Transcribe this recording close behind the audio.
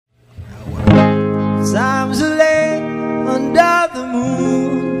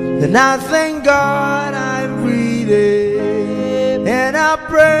Then I thank God I'm breathing, and I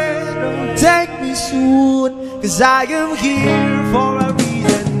pray don't take me soon, 'cause I am here for a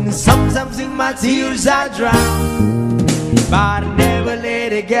reason. Sometimes in my tears I drown, but I never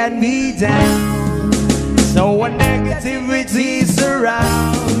let it get me down. So when negativity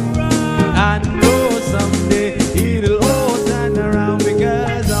surrounds, I know someday it'll all turn around,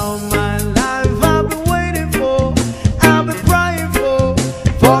 because all my life I've been waiting for, I've been praying for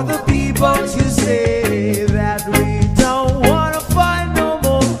the people to say that we don't want to fight no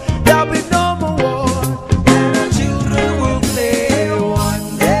more, there'll be no more war, and our children will play one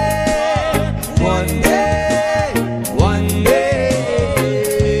day, one day, one day,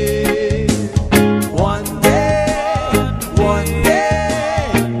 one day, one day,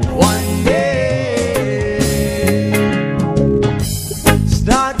 one day.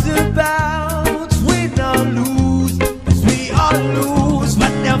 Start to bounce, win or lose, 'cause we all lose,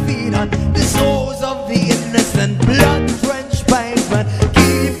 but their feet on the souls of the innocent, blood-drenched pavement.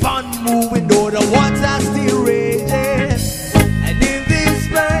 Keep on moving, though the water's still raging. And in this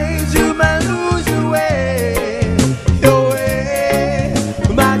place, you may lose your way, your way.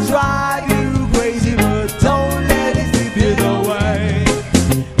 Might drive you crazy, but don't let it slip you away.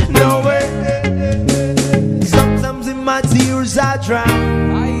 No way. Sometimes in my tears I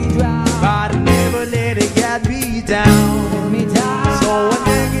drown, but I never let it get me down. So when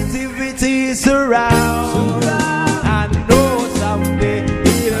negativity surrounds, I know someday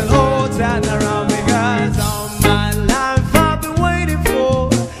it'll all turn around, because all my life I've been waiting for,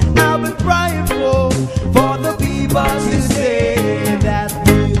 I've been praying for the people to say that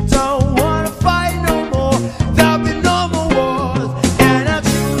we don't want to fight no more, there'll be no more wars, and our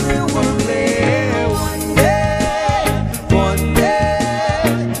children will play one day, one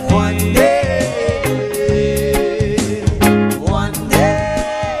day, one